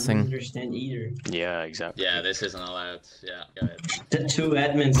 Somebody's I don't massing. understand either. Yeah, exactly. Yeah, this isn't allowed. Yeah, go ahead. The two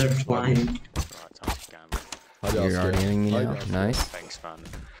admins are flying. Right, time to gamble. You're RDMing me now. Nice. Thanks, man.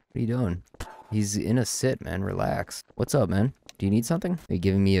 What are you doing? He's in a sit, man. Relax. What's up, man? Do you need something? Are you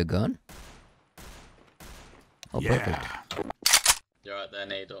giving me a gun? Oh, perfect. You're right there,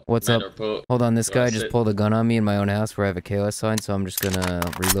 Needle. What's Made up? a report. Hold on, this Go guy and just sit. pulled a gun on me in my own house where I have a KOS sign, so I'm just gonna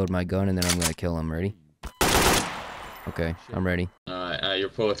reload my gun and then I'm gonna kill him. Ready? Okay, I'm ready. Alright, you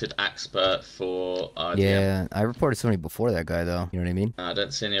reported expert for RDM. Yeah, I reported somebody before that guy, though. You know what I mean? I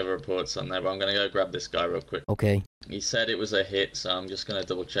don't see any other reports on there, but I'm gonna go grab this guy real quick. Okay. He said it was a hit, so I'm just gonna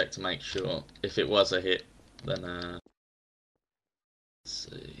double check to make sure. If it was a hit, then let's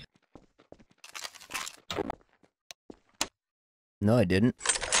see. No, I didn't.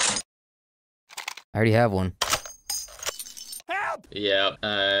 I already have one. Yeah,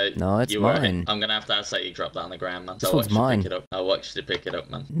 No, it's you were hit. mine. I'm gonna have to ask that you drop that on the ground, man. This I one's watched you mine. pick it up. I watched you pick it up,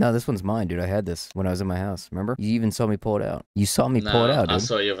 man. No, this one's mine, dude. I had this when I was in my house. Remember? You even saw me pull it out. You saw me pull it out, I dude.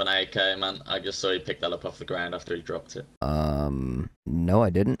 saw you with an AK, man. I just saw you pick that up off the ground after he dropped it. No, I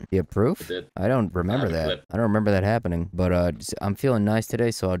didn't. Do you have proof? You did. I don't remember I have a that. clip. I don't remember that happening. But I'm feeling nice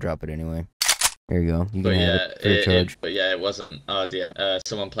today, so I'll drop it anyway. There you go. You But can have yeah, it free of charge. but yeah, it wasn't. Oh yeah,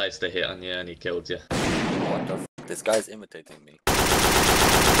 someone placed a hit on you and he killed you. What the f? This guy's imitating me.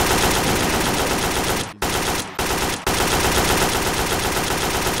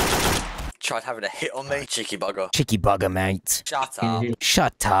 Tried having a hit on me. Cheeky bugger. Cheeky bugger, mate. Shut up.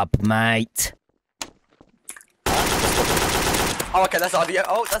 Shut up, mate. Oh, okay, that's RDM.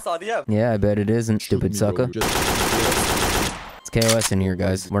 Oh, that's RDM. Yeah, I bet it isn't, stupid sucker. It's KOS in here,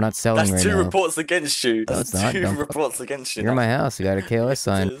 guys. We're not selling That's right two now. reports against you. No, That's it's not. two Don't- reports against you. You're in my house. You got a KOS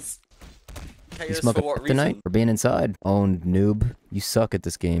sign. You KOS smoking for what tonight? reason? For being inside. Oh, noob. You suck at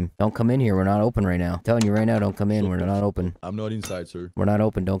this game. Don't come in here. We're not open right now. I'm telling you right now, don't come in. We're not open. I'm not inside, sir. We're not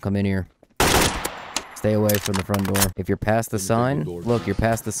open. Don't come in here. Stay away from the front door. If you're past the sign, look, you're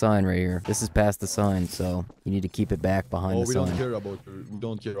past the sign right here. This is past the sign, so you need to keep it back behind Oh, the we sign.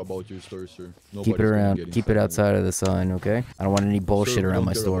 don't care about your store, sir. Keep it Nobody's gonna around. get Keep it inside. outside of the sign, okay? I don't want any bullshit Sir, we around don't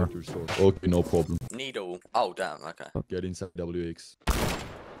my care store. about your store. Okay, no problem. Needle. Oh, damn. Okay. Get inside WX.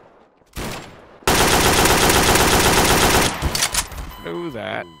 Who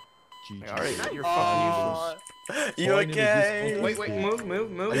that? Alright, you're fucking You okay? Wait, move.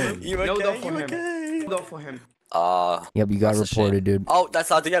 You No okay? door for You him. okay? No door for him. Yep, you got That's a reported, dude. Oh, that's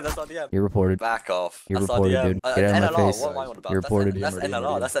RDM. That's RDM. You're reported. Back off. You're That's reported, RDM. dude. Get out of NLR, my face. What am I on about? You're reported. That's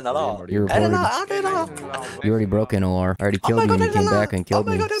NLR. That's NLR. You're reported. NLR. You already broke NOR. I already killed you and you came back and killed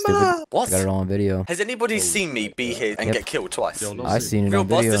me. Stupid. What? I got it all on video. Has anybody seen me be here and Yep. get killed twice? I seen it Real on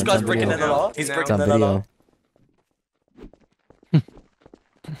boss, video. this It's guy's on breaking video. NLR. He's It's breaking on NLR. video.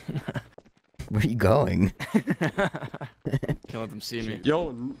 Where are you going? Can't let them see me.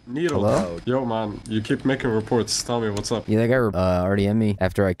 Yo, Needle. Hello? Yo, man, you keep making reports. Tell me what's up. Yeah, that guy RDM me.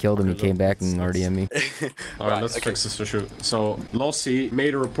 After I killed him, he came back and RDM me. Alright, let's fix this issue. So, Lossie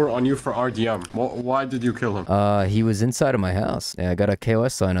made a report on you for RDM. Why did you kill him? He was inside of my house. Yeah, I got a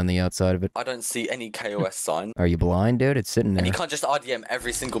KOS sign on the outside of it. I don't see any KOS sign. Are you blind, dude? It's sitting And there. you can't just RDM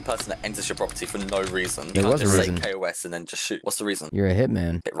every single person that enters your property for no reason. You There can't was a just reason. say KOS and then just shoot. What's the reason? You're a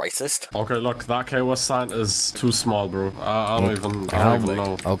hitman. Bit racist. Okay, look, that KOS sign is too small, bro. I don't even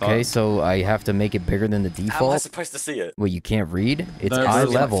know. Okay, so I have to make it bigger than the How am I default? supposed to see it? Well, you can't read? It's There's eye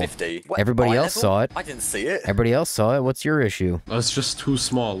like level. 50. What, Everybody eye else level? saw it. I didn't see it. Everybody else saw it. What's your issue? It's just too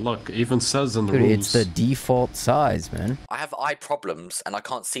small. Look, it even says in the Dude, rules. it's the default size, man. I have eye problems and I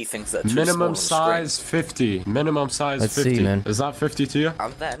can't see things that are too Minimum small on the size 50. Minimum size Let's 50. see, man. Is that 50 to you? screen.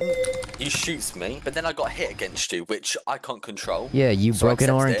 And then he shoots me, but then I got hit against you, which I can't control. Yeah, you So I broke an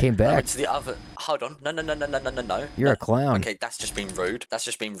R and accepted came it. I back. went to the other. Hold on. No. You're a clown. Okay, that's just been rude. That's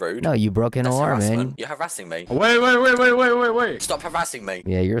just been rude. No, you broke an That's R, harassment. man. You're harassing me. Wait. Stop harassing me.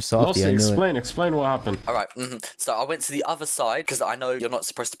 Yeah, you're a softie. I knew it. Explain what happened. Alright, so I went to the other side, because I know you're not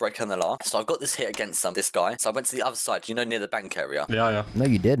supposed to break in the law. So I got this hit against this guy. So I went to the other side, you know, near the bank area. Yeah. No,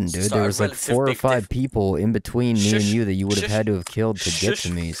 you didn't, dude. So There a was like relative 4 or big 5 people in between me and Shush, you that you would have shush, had to have killed to get shush.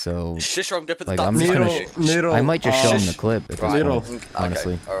 to me. So, Shush, or I'm gonna put the like, I'm guns just on gonna. you. I might just show him Shush. the clip. At this Right. point, Okay.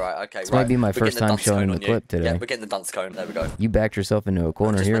 honestly. Alright, okay. This right. might be my first time showing him the clip today. Yeah, we're getting the dunce cone. There we go. You backed yourself into a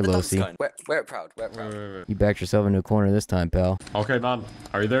corner here, Losi. Wear it proud. Wear it proud. You backed yourself into a corner this time, pal. Okay, man.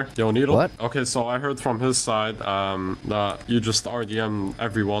 Are you there? Yo, Needle? What? Okay, so I heard from his side that you just RDM'd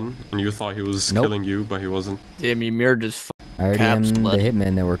everyone and you thought he was killing you, but he wasn't. Damn, Ymir just I already am the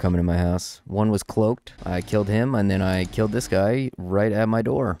hitmen that were coming to my house. One was cloaked. I killed him, and then I killed this guy right at my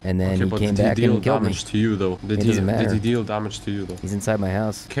door. And then he came back and killed me. Did he deal damage to you, though? Did he deal damage to you, though? He's inside my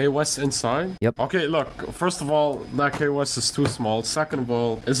house. K-West inside? Yep. Okay, look. First of all, that K-West is too small. Second of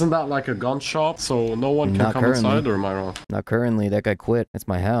all, isn't that like a gun shop? So no one can come inside, or am I wrong? Not currently. That guy quit. That's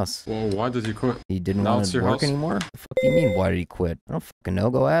my house. Well, why did he quit? He didn't want to work anymore? The fuck do you mean, why did he quit? I don't fucking know.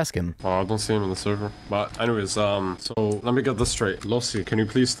 Go ask him. Oh, I don't see him in the server. But anyways, so let me get this straight. Losi, can you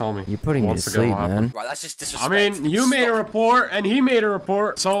please tell me? You're putting me to sleep, man. Right, that's just disrespect. I mean, you made a report, and he made a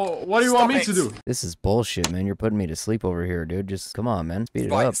report, so what do you want me to do? This is bullshit, man. You're putting me to sleep over here, dude. Just, come on, man. Speed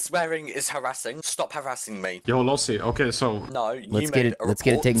it Right, up. swearing is harassing. Stop harassing me. Yo, Losi, okay, so... No, Let's get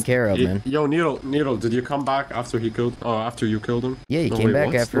it taken care of, man. Yo, Needle, did you come back after he killed... Oh, after you killed him? Yeah, he came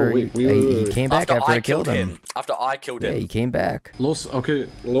back after... He came back after I killed him. After I killed him. Yeah, he came back.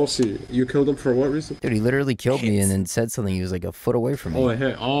 Losi, you killed him for what reason? Dude, he literally killed me and then said something. He was like a foot away from me. Oh,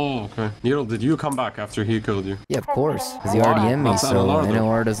 hey. Oh, okay. Needle, did you come back after he killed you? Yeah, of course. Because he RDM'd me, so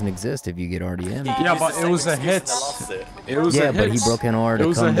NOR doesn't exist if you get RDM'd. Yeah, but it was a hit. Yeah, but he broke NOR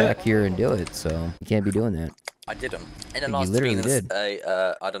to come back here and do it, so you can't be doing that. I didn't. In You the last literally did.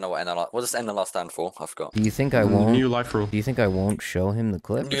 I don't know what NLR. What does NLR stand for? I forgot. Do you think I won't? New life rule. Do you think I won't show him the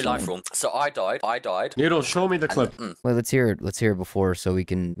clip? New life rule. So I died. Needle, show me the clip. Wait, let's hear it. Let's hear it before, so we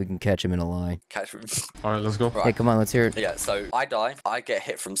can catch him in a lie. Catch him. All right, let's go. Right. Hey, come on, let's hear it. Yeah. So I die. I get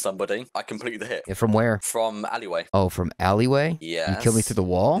hit from somebody. I complete the hit. Yeah, from where? From alleyway. Oh, from alleyway? Yeah. You killed me through the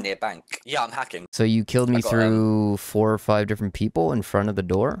wall? Near bank. Yeah, I'm hacking. So you killed me through 4 or 5 different people in front of the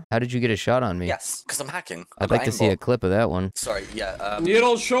door? How did you get a shot on me? Yes, because I'm hacking. I'd like to see a clip of that one. Sorry, yeah.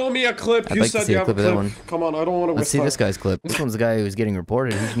 Needle, show me a clip. I'd You like to said see you a have a clip of that clip. one. Come on, I don't want to Let's see this guy's clip. This one's the guy who's getting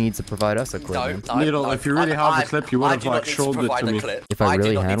reported. He needs to provide us a clip. man. Needle, if you really have the clip, you would have like showed it to me. If I really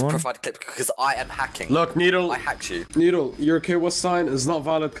do not had need one? to provide a clip because I am hacking. Look, Needle. I hacked you. Needle, your KWS sign is not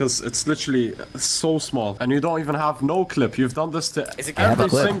valid because it's literally so small, and you don't even have no clip. You've done this to every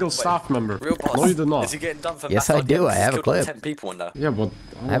single staff member. Real boss. No, you did not. Is he getting done for Yes, I do. I have a clip. 10 people in there. Yeah, but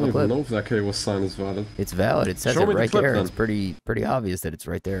I don't even know if that KWS sign is valid. It's valid. It says Show it me the right clip, there. then. It's pretty obvious that it's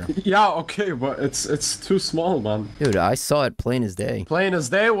right there. Yeah, okay, but it's too small, man. Dude, I saw it plain as day. Plain as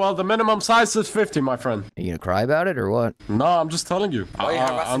day? Well, the minimum size is 50, my friend. Are you gonna cry about it or what? No, I'm just telling you. Why are you I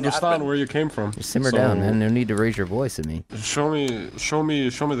harassing the understand admin? where you came from. Just simmer down, man. No need to raise your voice at me. Show me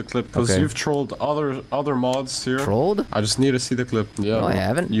the clip, because Okay. you've trolled other mods here. Trolled? I just need to see the clip. Yeah. No, I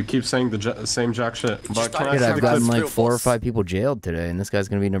haven't. You keep saying the same jack shit. But can I Dude, see I've the gotten clip? like 4 or 5 people jailed today, and this guy's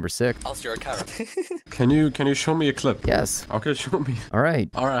gonna be number 6. I'll you're a carrot. Can you show me a clip? Yes. Okay, show me. All right.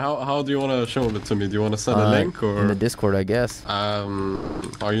 All right. How do you want to show it to me? Do you want to send a link or in the Discord, I guess?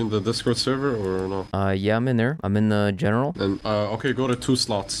 Are you in the Discord server or no? Yeah, I'm in there. I'm in the general. And okay, go to 2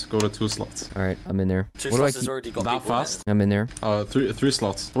 slots. Go to 2 slots. All right, I'm in there. 2 What do I slots has already got that people in fast? I'm in there. 3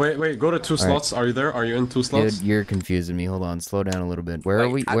 slots. Wait. Go to 2 slots. Are you there? Are you in 2 slots? Dude, you're confusing me. Hold on. Slow down a little bit. Where Wait, are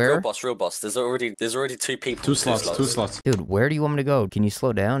we? at Where? Real boss. There's already 2 people. 2 slots. 2 slots. Dude, where do you want me to go? Can you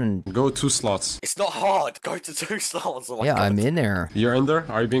slow down and Go 2 slots. It's not hard. Go to 2 slots. Oh my yeah, God. I'm in there. You're in there?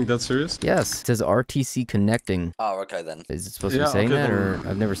 Are you being dead serious? Yes. It says RTC connecting. Oh, okay then. Is it supposed to be saying that, or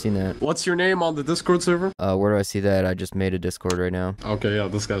I've never seen that? What's your name on the Discord server? Where do I see that? I just made a Discord right now. Okay, yeah,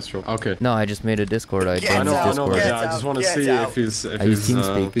 this guy's true. Okay. No, I just made a Discord. I I joined know, his I know. Discord. Yeah, I just want to see if he's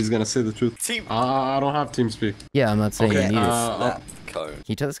if he's gonna say the truth. I don't have TeamSpeak. Yeah, I'm not saying Okay, you need it. Code. Can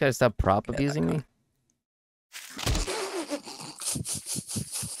you tell this guy to stop prop abusing me?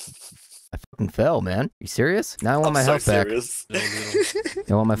 I fucking fell, man. You serious? Now I want my health back.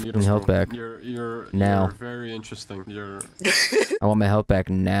 I want my fucking health back. You're now. You're very interesting. I want my health back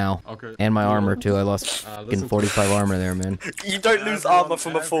now. Okay. And my armor too. I lost fucking 45 armor there, man. You don't lose armor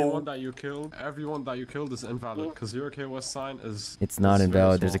from a fall. Everyone that you killed is invalid because your KOS sign is. It's not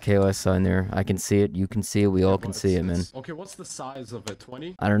invalid. There's a KOS sign there. I can see it. You can see it. We all can see it, man. Okay, what's the size of it?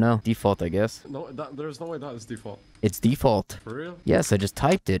 20? I don't know. Default, I guess. No, there's no way that is default. It's default. For real? Yes, I just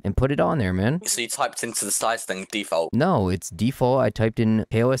typed it and put it on there, man. So you typed into the size thing default. No, it's default. I typed in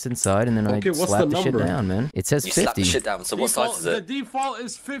KOS inside and then I slapped the shit down, man. It says 50. You slapped the shit down. So what size is it? The default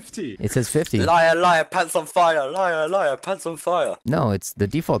is 50. It says 50. Liar, liar, pants on fire. Liar, liar, pants on fire. No, it's the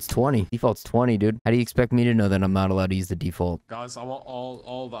default's 20. Default's 20, dude. How do you expect me to know that I'm not allowed to use the default? Guys, I want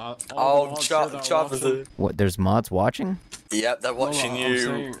all the Travis. What? There's mods watching? Yep, they're watching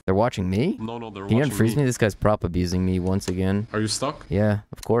you. They're watching me? No, they're Can you watching unfreeze me? This guy's prop abusing me once again. Are you stuck? Yeah,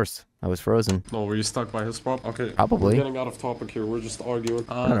 of course. I was frozen. No, were you stuck by his prop? Okay. Probably. We're getting out of topic here. We're just arguing.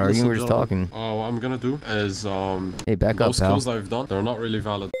 We're not arguing, we're just talking. What I'm gonna do is, Hey, back up, those pal. kills I've done, they're not really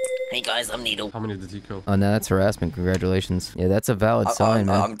valid. Hey guys, I'm Needle. How many did he kill? Oh, no, that's harassment. Congratulations. Yeah, that's a valid sign,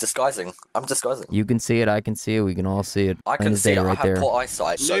 man. I'm disguising. I'm disguising. You can see it, I can see it, we can all see it. I Plain can as see day it. I right have there. poor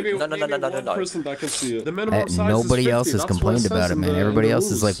eyesight. So Maybe no. one person that can see it. The minimum size Nobody is 50. else has That's what complained it says about it, in man. the- Everybody in the else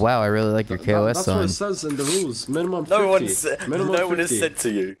is rules. like, wow, I really like your KOS That's sign. what it says in the rules. Minimum 50. No one has 50. said to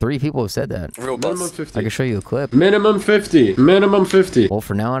you. 3 people have said that. Real Minimum boss. 50. I can show you a clip. Minimum 50. Minimum 50. Well,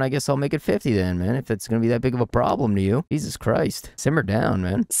 for now on, I guess I'll make it 50 then, man. If it's gonna be that big of a problem to you. Jesus Christ. Simmer down,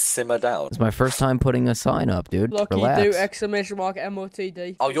 man. Simmer down. It's my first time putting a sign up, dude. Lucky Relax. do exclamation mark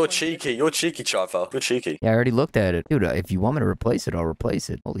MOTD. Oh, you're cheeky. You're cheeky, Trevor. You're cheeky. Yeah, I already looked at it. Dude, if you want me to replace it, I'll replace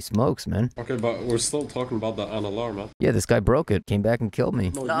it. Holy smokes, man. Okay, but we're still talking about the NLR, man. Yeah, this guy broke it. Came back and killed me.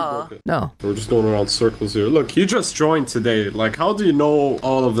 No, you broke it. No. We're just going around circles here. Look, you just joined today. Like, how do you know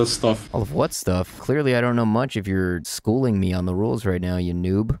all of this stuff? All of what stuff? Clearly, I don't know much if you're schooling me on the rules right now, you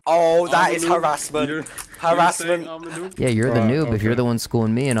noob. Oh, that I'm is a noob. harassment. You're Harassment. saying I'm a noob? Yeah, you're the Right, noob if you're okay. the one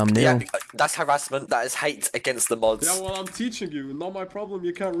schooling me and I'm new. Yeah, that's harassment. That is hate against the mods. Yeah, well, I'm teaching you. Not my problem.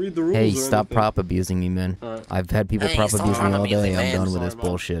 You can't read the rules. Hey, or stop anything. prop abusing me, man. Alright. I've had people Hey, prop stop abuse me prop all abusing day. me, I'm done with Sorry, this man.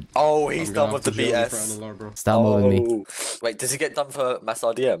 bullshit. Oh, he's I'm done gonna with have the to jail you for BS. NLR, bro. Stop moving me. Oh. Wait, does he get done for mass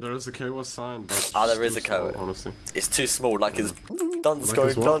RDM? There is a KOS sign. But Ah, there it's is a too small, code. honestly. It's too small, like his dunce Like code,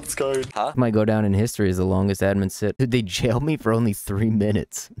 his what? dunce code. Huh? Might go down in history as the longest admin sit. Dude, they jailed me for only 3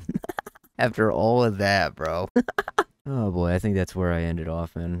 minutes. After all of that, bro. Oh boy, I think that's where I ended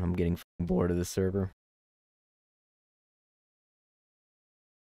off, man. I'm getting f***ing bored of this server.